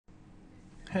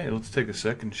Hey, let's take a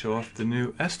sec and show off the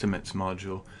new Estimates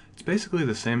module. It's basically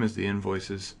the same as the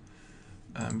Invoices.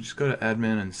 Just go to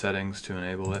Admin and Settings to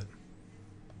enable it.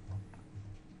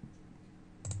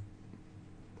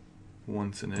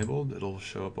 Once enabled, it'll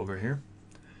show up over here.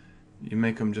 You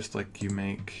make them just like you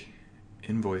make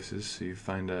invoices, so you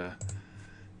find a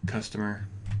customer,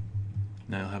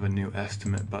 now you'll have a new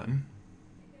estimate button.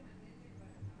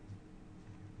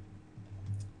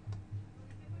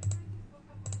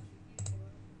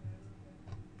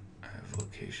 I have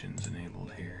locations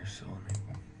enabled here,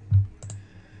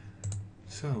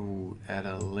 so add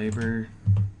a labor,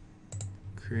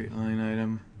 create line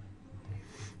item.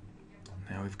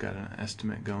 Now we've got an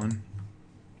estimate going.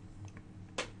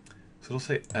 So it'll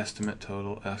say estimate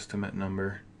total, estimate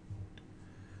number.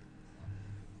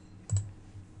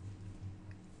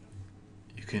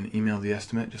 You can email the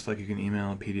estimate just like you can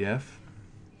email a PDF.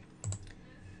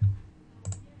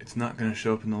 It's not going to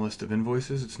show up in the list of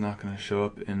invoices. It's not going to show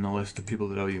up in the list of people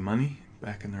that owe you money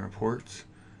back in the reports.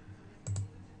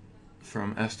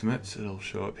 From estimates, it'll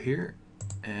show up here,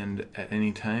 and at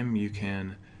any time you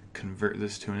can convert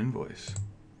this to an invoice.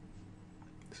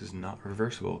 This is not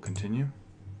reversible. Continue.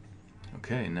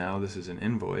 Okay, now this is an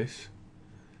invoice.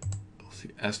 You'll see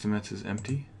estimates is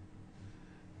empty.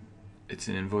 It's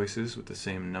in invoices with the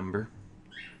same number.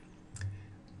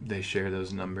 They share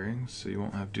those numberings, so you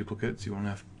won't have duplicates. You won't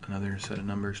have another set of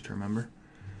numbers to remember.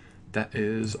 That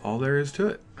is all there is to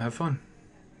it. Have fun.